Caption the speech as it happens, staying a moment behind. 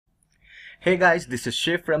Hey guys, this is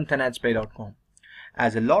Shiv from TenAdsPay.com.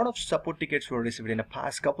 As a lot of support tickets were received in the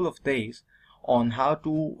past couple of days on how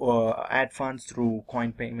to add funds through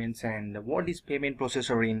coin payments and what is payment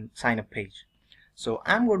processor in sign up page. So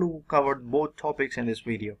I'm going to cover both topics in this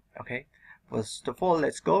video. Okay. First of all,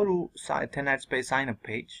 let's go to TenAdsPay sign up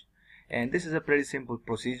page, and this is a pretty simple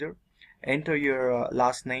procedure. Enter your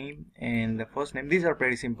last name and the first name. These are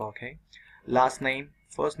pretty simple. Okay. Last name,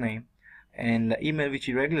 first name, and the email which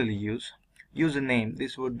you regularly use. Username,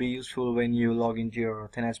 this would be useful when you log into your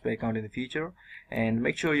TenAdsPay account in the future, and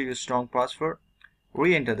make sure you use strong password.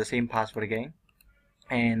 Re-enter the same password again,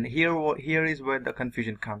 and here is where the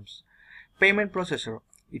confusion comes. Payment processor,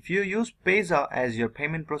 if you use Payza as your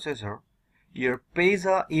payment processor, your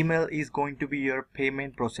Payza email is going to be your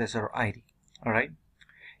payment processor ID. Alright,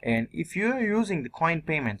 and if you are using the coin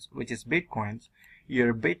payments, which is Bitcoins,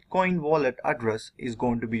 your Bitcoin wallet address is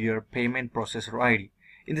going to be your payment processor ID.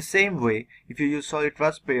 In the same way, if you use Solid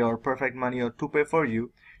Trust Pay or Perfect Money or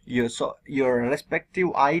 2Pay4You, your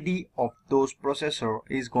respective ID of those processor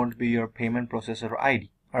is going to be your payment processor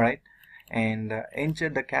ID. Alright, and enter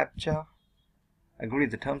the CAPTCHA, agree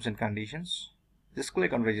the terms and conditions, just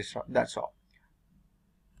click on register. That's all.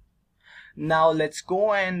 Now let's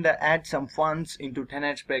go and add some funds into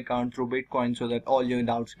TenAdsPay account through Bitcoin so that all your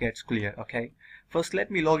doubts gets clear. Okay, first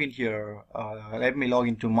let me log in here. Let me log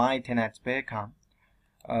into my TenAdsPay account.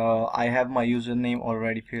 I have my username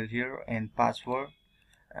already filled here and password.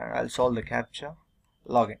 I'll solve the CAPTCHA.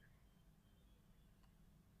 Login.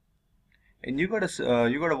 And you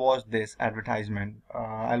gotta watch this advertisement.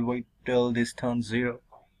 I'll wait till this turns 0.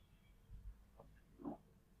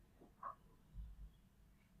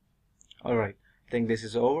 Alright, I think this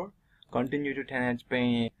is over. Continue to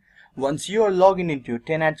TenAdsPay. Once you are logged into your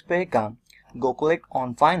TenAdsPay account, go click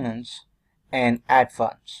on Finance and Add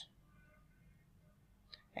Funds.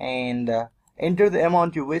 And enter the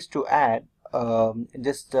amount you wish to add.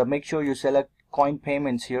 Just make sure you select coin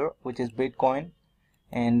payments here, which is Bitcoin,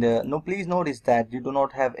 and please notice that you do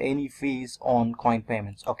not have any fees on coin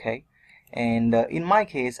payments. Okay, and in my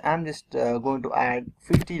case I'm just going to add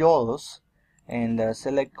 $50 and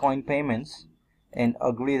select coin payments and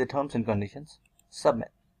agree the terms and conditions. Submit.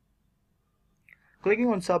 Clicking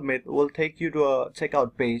on submit will take you to a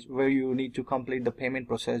checkout page where you need to complete the payment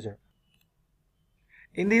procedure.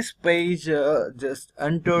 In this page, just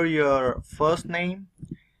enter your first name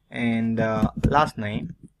and last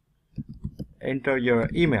name. Enter your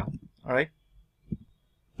email. Alright,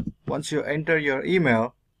 once you enter your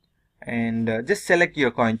email and just select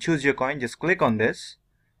your coin, choose your coin, just click on this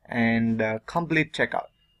and complete checkout.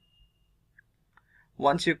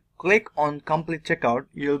 Once you click on complete checkout,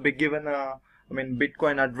 you'll be given a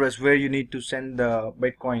Bitcoin address where you need to send the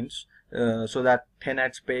Bitcoins so that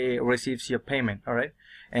TenAdsPay receives your payment. Alright,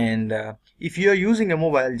 and if you are using a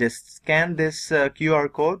mobile, just scan this QR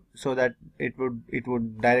code so that it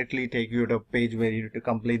would directly take you to a page where you need to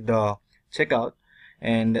complete the checkout,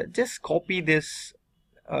 and just copy this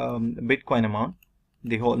Bitcoin amount,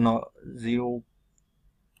 the whole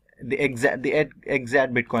the exact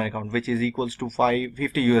Bitcoin account, which is equals to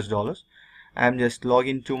 $50 US. I'm just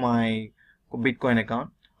logging to my Bitcoin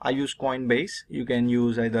account. I use Coinbase. You can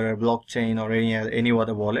use either a blockchain or any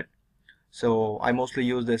other wallet. So I mostly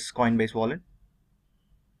use this Coinbase wallet.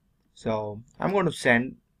 So I'm going to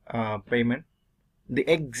send payment, the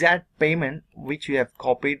exact payment which you have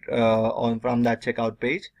copied from that checkout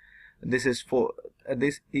page. This is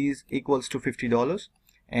equals to $50,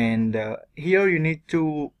 and here you need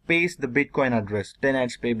to paste the Bitcoin address,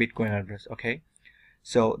 TenAdsPay Bitcoin address. Okay,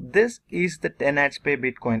 so this is the TenAdsPay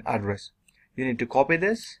Bitcoin address. You need to copy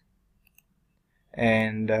this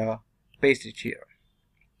and paste it here.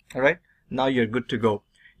 Alright, now you're good to go.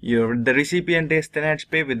 The recipient is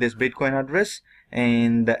TenAdsPay with this Bitcoin address,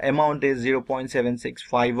 and the amount is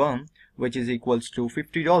 0.7651, which is equals to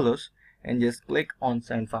 $50, and just click on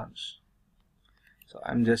send funds. So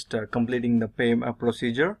I'm just completing the payment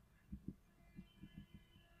procedure.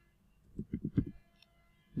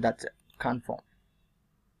 That's it. Confirm.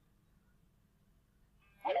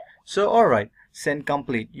 So alright, send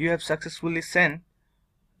complete. You have successfully sent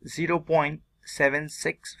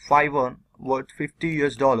 0.7651 worth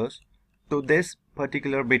 $50 US to this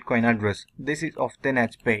particular Bitcoin address. This is of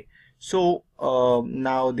TenAdsPay. So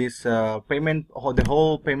now this payment, the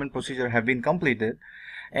whole payment procedure have been completed,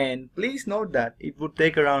 and please note that it would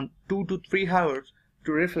take around 2 to 3 hours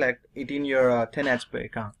to reflect it in your TenAdsPay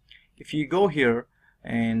account. If you go here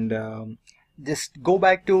and just go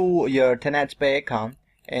back to your TenAdsPay account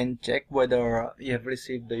and check whether you have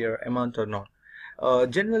received your amount or not.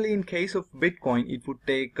 Generally, in case of Bitcoin, it would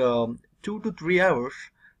take 2 to 3 hours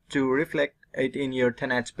to reflect it in your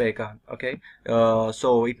Tenets Pay account. Okay,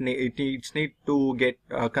 so it needs to get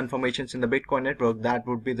confirmations in the Bitcoin network. That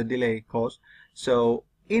would be the delay cost. So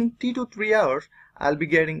in 2 to 3 hours, I'll be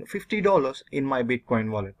getting $50 in my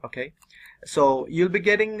Bitcoin wallet. Okay, so you'll be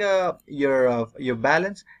getting your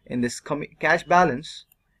balance in this cash balance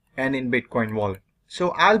and in Bitcoin wallet. So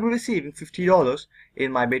I'll be receiving $50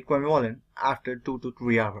 in my Bitcoin wallet after 2 to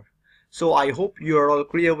 3 hours. So I hope you're all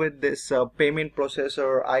clear with this payment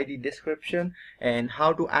processor ID description and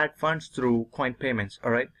how to add funds through coin payments.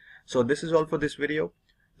 Alright, so this is all for this video.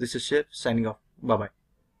 This is Shiv signing off. Bye bye.